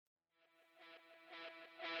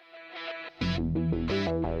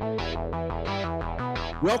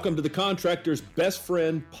Welcome to the Contractor's Best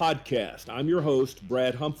Friend podcast. I'm your host,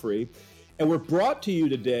 Brad Humphrey, and we're brought to you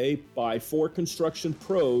today by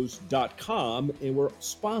forconstructionpros.com, and we're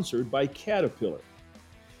sponsored by Caterpillar.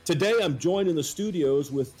 Today, I'm joined in the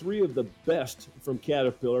studios with three of the best from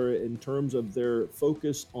Caterpillar in terms of their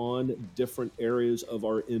focus on different areas of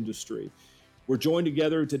our industry. We're joined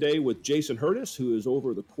together today with Jason Hurtis, who is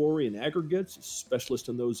over the quarry and aggregates, specialist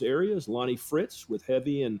in those areas, Lonnie Fritz with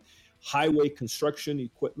heavy and highway construction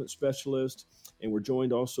equipment specialist. And we're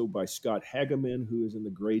joined also by Scott Hageman, who is in the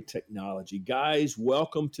grade technology. Guys,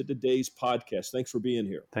 welcome to today's podcast. Thanks for being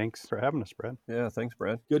here. Thanks for having us, Brad. Yeah, thanks,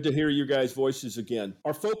 Brad. Good to hear your guys' voices again.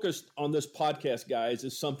 Our focus on this podcast, guys,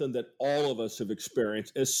 is something that all of us have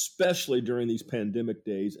experienced, especially during these pandemic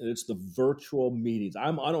days, and it's the virtual meetings. I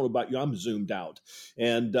don't know about you, I'm zoomed out.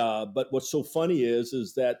 And but what's so funny is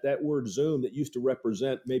that word Zoom that used to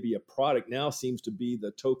represent maybe a product now seems to be the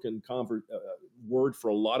token word for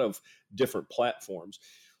a lot of different platforms.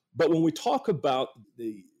 But when we talk about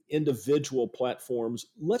the individual platforms,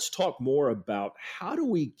 let's talk more about how do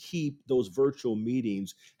we keep those virtual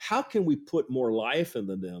meetings? How can we put more life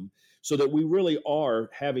into them so that we really are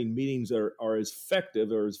having meetings that are as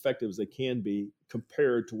effective as they can be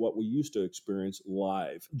compared to what we used to experience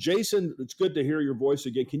live? Jason, it's good to hear your voice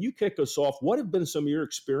again. Can you kick us off? What have been some of your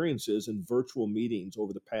experiences in virtual meetings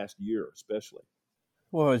over the past year, especially?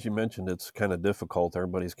 Well, as you mentioned, it's kind of difficult.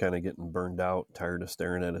 Everybody's kind of getting burned out, tired of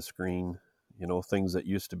staring at a screen. You know, things that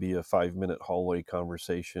used to be a 5-minute hallway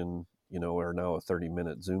conversation, are now a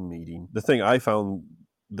 30-minute Zoom meeting. The thing I found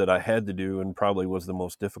that I had to do, and probably was the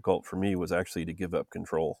most difficult for me, was actually to give up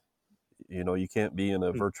control. You can't be in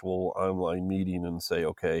a virtual online meeting and say,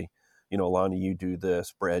 okay, Lonnie, you do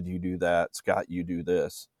this, Brad, you do that, Scott, you do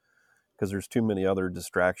this, because there's too many other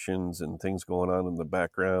distractions and things going on in the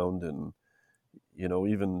background. And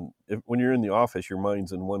even when you're in the office, your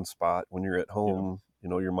mind's in one spot. When you're at home,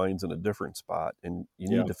 your mind's in a different spot, and you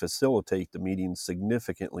need to facilitate the meeting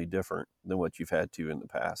significantly different than what you've had to in the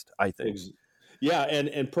past, I think. Yeah,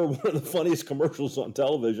 and per one of the funniest commercials on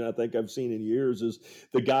television I think I've seen in years is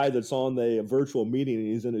the guy that's on the virtual meeting and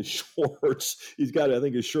he's in his shorts. He's got, I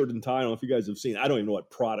think, his shirt and tie. I don't know if you guys have seen. I don't even know what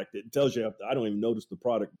product it tells you. I don't even notice the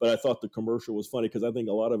product, but I thought the commercial was funny because I think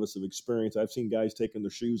a lot of us have experienced. I've seen guys taking their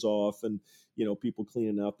shoes off and people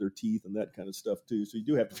cleaning out their teeth and that kind of stuff too. So you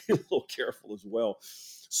do have to be a little careful as well.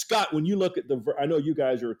 Scott, when you look at I know you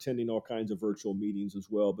guys are attending all kinds of virtual meetings as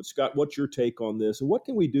well, but Scott, what's your take on this? And what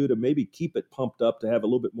can we do to maybe keep it pumped up to have a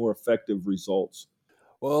little bit more effective results?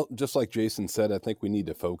 Well, just like Jason said, I think we need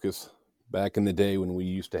to focus. Back in the day when we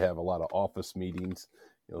used to have a lot of office meetings,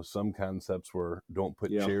 some concepts were don't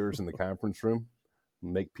put chairs in the conference room,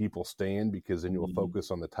 make people stand because then you'll focus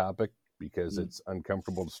on the topic because it's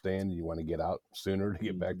uncomfortable to stand and you want to get out sooner to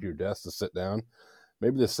get back to your desk to sit down.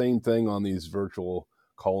 Maybe the same thing on these virtual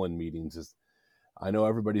call-in meetings is, I know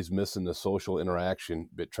everybody's missing the social interaction,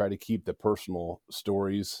 but try to keep the personal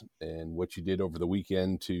stories and what you did over the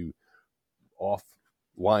weekend to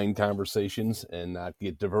offline conversations and not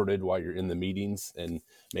get diverted while you're in the meetings, and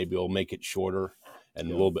maybe it'll make it shorter and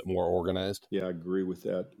a little bit more organized. Yeah, I agree with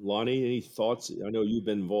that. Lonnie, any thoughts? I know you've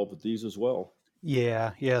been involved with these as well.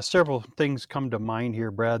 Yeah. Several things come to mind here,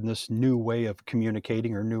 Brad, in this new way of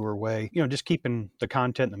communicating or newer way. Just keeping the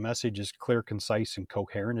content and the message as clear, concise, and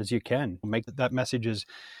coherent as you can. Make that message as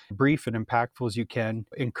brief and impactful as you can.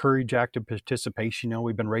 Encourage active participation.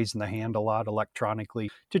 We've been raising the hand a lot electronically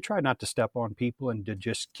to try not to step on people and to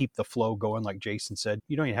just keep the flow going. Like Jason said,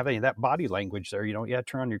 you don't even have any of that body language there.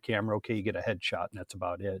 Turn on your camera. Okay, you get a headshot and that's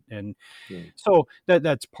about it. And so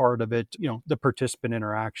that's part of it. The participant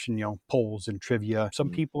interaction, polls and trivia.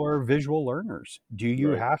 Some people are visual learners. Do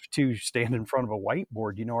you have to stand in front of a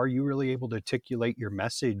whiteboard? Are you really able to articulate your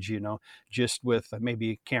message, just with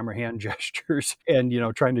maybe camera hand gestures and,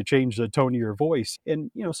 trying to change the tone of your voice?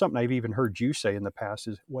 And, something I've even heard you say in the past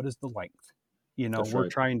is, what is the length? We're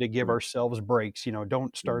trying to give ourselves breaks.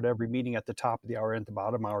 Don't start every meeting at the top of the hour and at the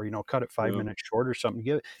bottom hour, cut it 5 minutes short or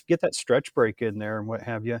something. Get that stretch break in there and what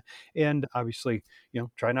have you. And obviously,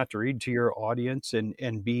 try not to read to your audience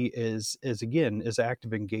and be as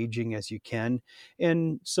active, engaging as you can,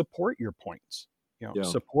 and support your points.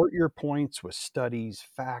 Support your points with studies,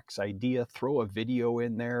 facts, idea, throw a video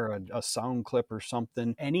in there, a sound clip or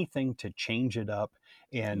something, anything to change it up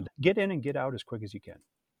and get in and get out as quick as you can.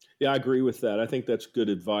 Yeah, I agree with that. I think that's good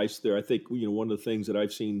advice there. I think, one of the things that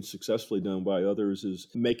I've seen successfully done by others is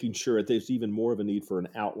making sure that there's even more of a need for an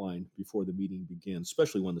outline before the meeting begins,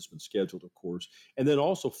 especially one that's been scheduled, of course. And then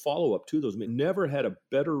also follow up to those. Never had a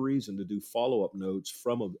better reason to do follow up notes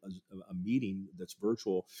from a meeting that's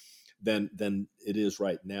virtual than it is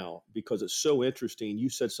right now, because it's so interesting. You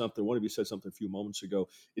said something, one of you said something a few moments ago.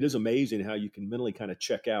 It is amazing how you can mentally kind of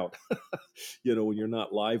check out, when you're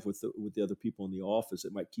not live with the other people in the office.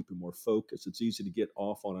 It might keep you more focused. It's easy to get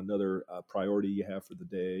off on another priority you have for the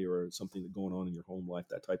day, or something that's going on in your home life,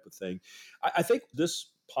 that type of thing. I think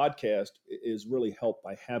this podcast is really helped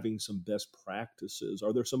by having some best practices.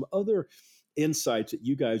 Are there some other insights that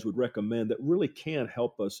you guys would recommend that really can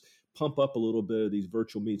help us pump up a little bit of these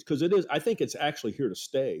virtual meetings? Because I think it's actually here to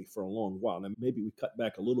stay for a long while. Now, maybe we cut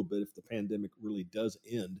back a little bit if the pandemic really does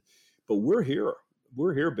end, but we're here.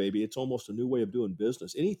 We're here, baby. It's almost a new way of doing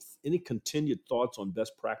business. Any continued thoughts on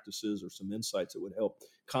best practices or some insights that would help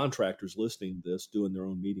contractors listening to this doing their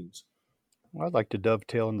own meetings? Well, I'd like to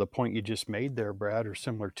dovetail on the point you just made there, Brad, or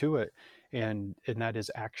similar to it, and that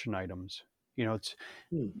is action items. It's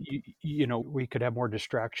we could have more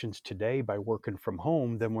distractions today by working from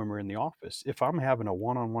home than when we're in the office. If I'm having a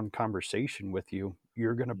one-on-one conversation with you,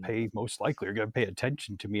 you're going to most likely you're going to pay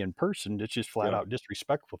attention to me in person. It's just flat out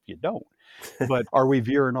disrespectful if you don't. But are we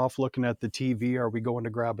veering off looking at the TV? Are we going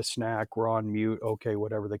to grab a snack? We're on mute. Okay,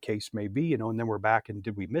 whatever the case may be, and then we're back, and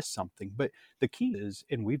did we miss something? But the key is,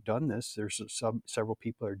 and we've done this, there's several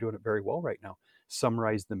people that are doing it very well right now,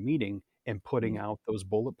 summarize the meeting and putting out those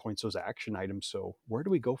bullet points, those action items. So where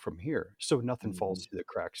do we go from here? So nothing falls through the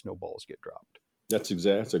cracks, no balls get dropped. That's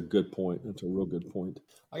a good point. That's a real good point.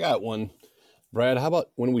 I got one. Brad, how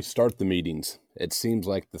about when we start the meetings? It seems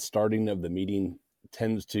like the starting of the meeting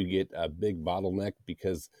tends to get a big bottleneck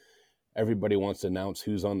because everybody wants to announce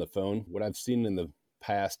who's on the phone. What I've seen in the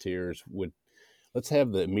past here is let's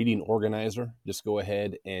have the meeting organizer just go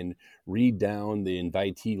ahead and read down the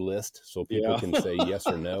invitee list so people can say yes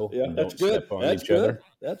or no and don't step on each other.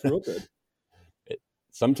 That's real good.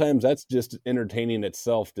 Sometimes that's just entertaining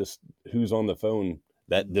itself, just who's on the phone,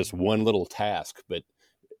 this one little task. But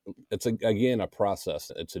it's, again, a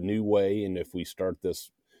process. It's a new way. And if we start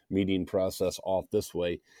this meeting process off this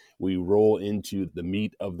way, we roll into the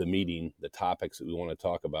meat of the meeting, the topics that we want to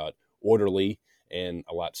talk about, orderly and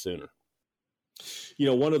a lot sooner.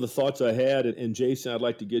 One of the thoughts I had, and Jason, I'd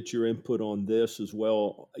like to get your input on this as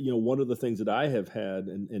well. One of the things that I have had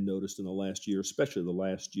and noticed in the last year, especially the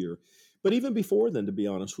last year, but even before then, to be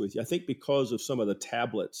honest with you, I think because of some of the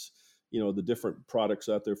tablets, the different products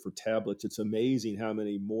out there for tablets, it's amazing how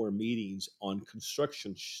many more meetings on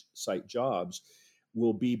construction site jobs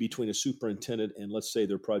will be between a superintendent and, let's say,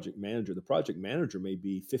 their project manager. The project manager may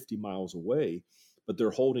be 50 miles away, but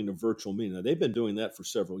they're holding a virtual meeting. Now, they've been doing that for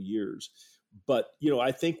several years. But,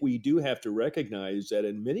 I think we do have to recognize that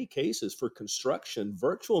in many cases for construction,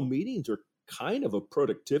 virtual meetings are kind of a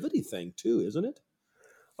productivity thing too, isn't it?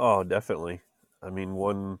 Oh, definitely. I mean,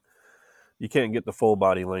 you can't get the full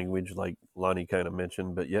body language like Lonnie kind of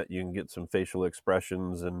mentioned, but yet you can get some facial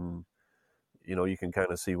expressions, and, you can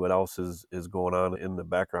kind of see what else is going on in the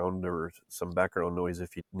background, or some background noise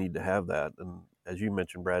if you need to have that. And as you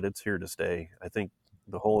mentioned, Brad, it's here to stay. I think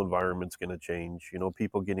the whole environment's going to change.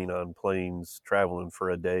 People getting on planes, traveling for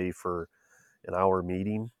a day for an hour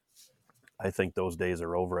meeting, I think those days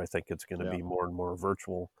are over. I think it's going to be more and more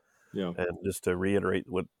virtual. Yeah. And just to reiterate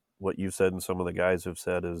what you said and some of the guys have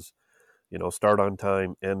said is, start on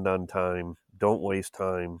time, end on time, don't waste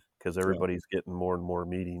time, because everybody's getting more and more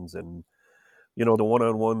meetings. And, the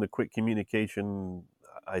one-on-one, the quick communication,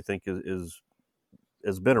 I think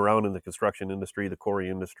has been around in the construction industry, the quarry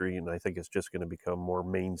industry, and I think it's just going to become more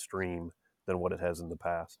mainstream than what it has in the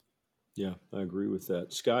past. Yeah, I agree with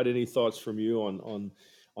that. Scott, any thoughts from you on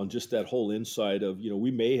just that whole insight of, we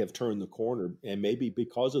may have turned the corner, and maybe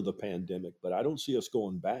because of the pandemic, but I don't see us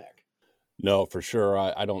going back. No, for sure.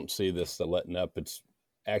 I don't see this letting up. It's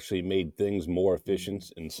actually made things more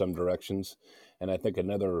efficient in some directions. And I think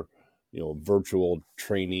another virtual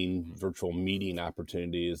training, virtual meeting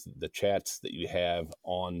opportunities, the chats that you have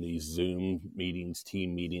on these Zoom meetings,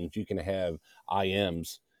 team meetings. You can have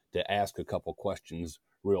IMs to ask a couple questions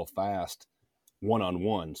real fast,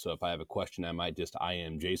 one-on-one. So if I have a question, I might just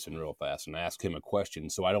IM Jason real fast and ask him a question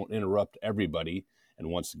so I don't interrupt everybody and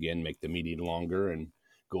once again make the meeting longer and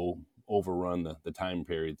go overrun the time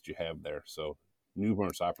period that you have there. So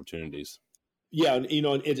numerous opportunities. Yeah,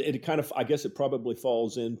 it kind of, I guess it probably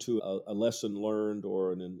falls into a lesson learned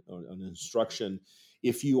or an instruction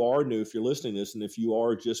if you are new, if you're listening to this, and if you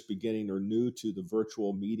are just beginning or new to the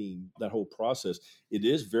virtual meeting, that whole process, it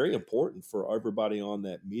is very important for everybody on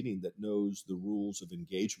that meeting that knows the rules of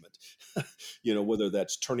engagement. Whether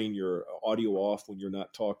that's turning your audio off when you're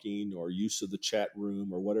not talking, or use of the chat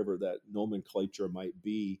room, or whatever that nomenclature might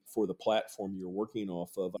be for the platform you're working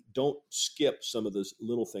off of. Don't skip some of those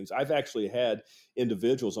little things. I've actually had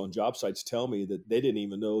individuals on job sites tell me that they didn't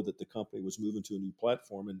even know that the company was moving to a new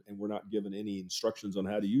platform and were not given any instructions on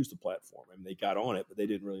how to use the platform. I mean, they got on it, but they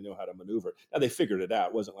didn't really know how to maneuver it. Now, they figured it out.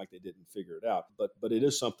 It wasn't like they didn't figure it out, but it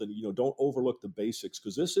is something, don't overlook the basics,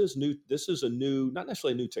 because this is new. This is a new, not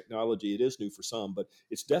necessarily a new technology. It is new for some, but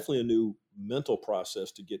it's definitely a new mental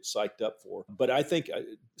process to get psyched up for. But I think,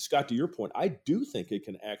 Scott, to your point, I do think it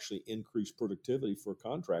can actually increase productivity for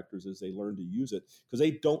contractors as they learn to use it, because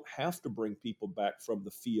they don't have to bring people back from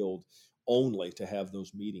the field only to have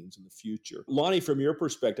those meetings in the future. Lonnie, from your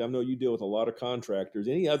perspective, I know you deal with a lot of contractors.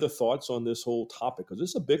 Any other thoughts on this whole topic? Because this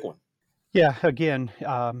is a big one. Yeah, again,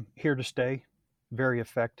 here to stay, very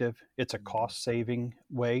effective. It's a cost-saving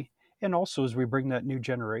way. And also, as we bring that new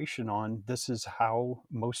generation on, this is how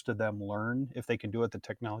most of them learn. If they can do it with the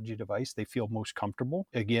technology device, they feel most comfortable.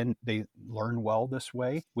 Again, they learn well this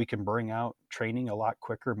way. We can bring out training a lot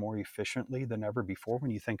quicker, more efficiently than ever before. When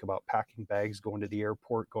you think about packing bags, going to the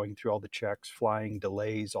airport, going through all the checks, flying,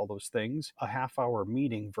 delays, all those things, a half-hour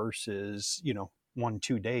meeting versus,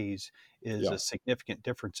 1-2 days is a significant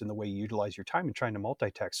difference in the way you utilize your time and trying to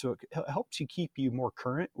multitask. So it helps you keep you more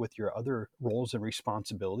current with your other roles and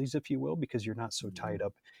responsibilities, if you will, because you're not so tied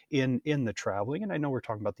up in the traveling. And I know we're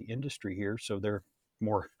talking about the industry here, so they're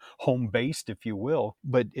more home-based, if you will.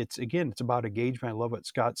 But it's about engagement. I love what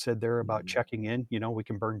Scott said there about checking in. We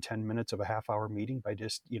can burn 10 minutes of a half-hour meeting by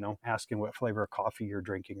just, asking what flavor of coffee you're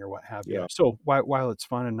drinking or what have you. So while it's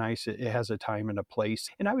fun and nice, it has a time and a place.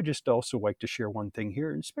 And I would just also like to share one thing here,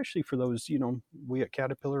 and especially for those, we at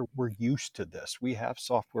Caterpillar, we're used to this. We have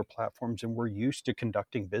software platforms, and we're used to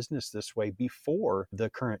conducting business this way before the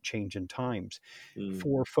current change in times.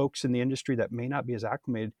 For folks in the industry that may not be as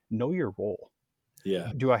acclimated, know your role.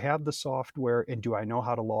 Yeah. Do I have the software, and do I know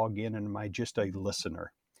how to log in, and am I just a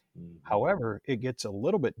listener? However, it gets a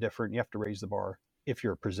little bit different. You have to raise the bar if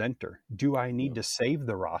you're a presenter. Do I need to save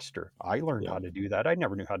the roster? I learned how to do that. I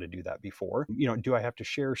never knew how to do that before. Do I have to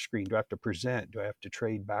share screen? Do I have to present? Do I have to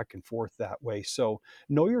trade back and forth that way? So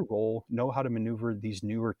know your role, know how to maneuver these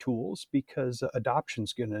newer tools, because adoption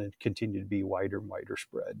is going to continue to be wider and wider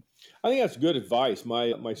spread. I think that's good advice.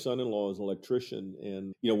 My son-in-law is an electrician,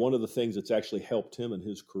 and one of the things that's actually helped him in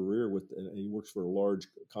his career and he works for a large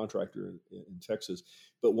contractor in Texas.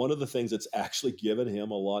 But one of the things that's actually given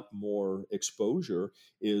him a lot more exposure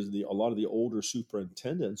is a lot of the older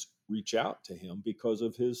superintendents reach out to him because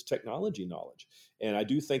of his technology knowledge. And I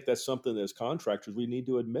do think that's something as contractors we need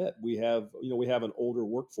to admit. We have an older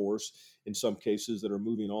workforce in some cases that are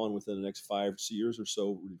moving on within the next 5 years or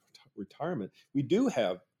so retirement. We do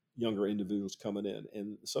have younger individuals coming in,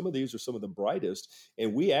 and some of these are some of the brightest,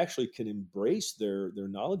 and we actually can embrace their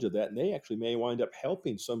knowledge of that, and they actually may wind up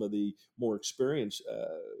helping some of the more experienced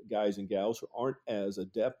guys and gals who aren't as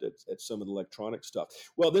adept at some of the electronic stuff.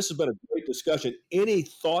 Well, this has been a great discussion. Any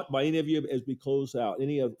thought by any of you as we close out?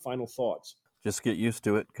 Any final thoughts? Just get used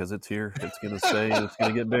to it, because it's here. It's going to stay, and it's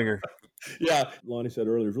going to get bigger. Yeah, Lonnie said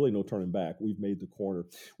earlier, there's really no turning back. We've made the corner.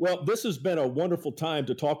 Well, this has been a wonderful time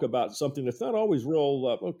to talk about something that's not always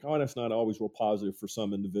it's not always real positive for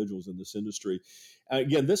some individuals in this industry.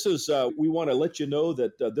 Again, this is, we want to let you know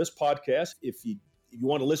that this podcast, if you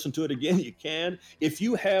want to listen to it again, you can. If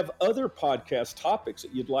you have other podcast topics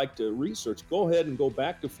that you'd like to research, go ahead and go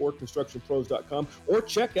back to FordConstructionPros.com or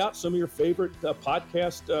check out some of your favorite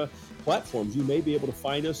podcast platforms. You may be able to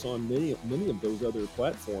find us on many of those other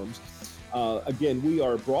platforms. Again, we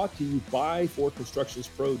are brought to you by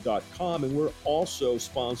FordConstructionPros.com, and we're also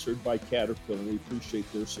sponsored by Caterpillar, and we appreciate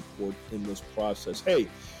their support in this process. Hey,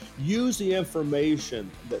 use the information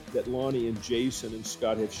that Lonnie and Jason and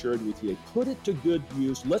Scott have shared with you. Put it to good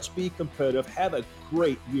use. Let's be competitive. Have a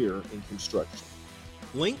great year in construction.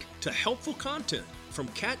 Link to helpful content from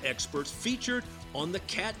CAT experts featured on the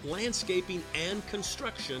CAT Landscaping and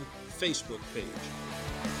Construction Facebook page.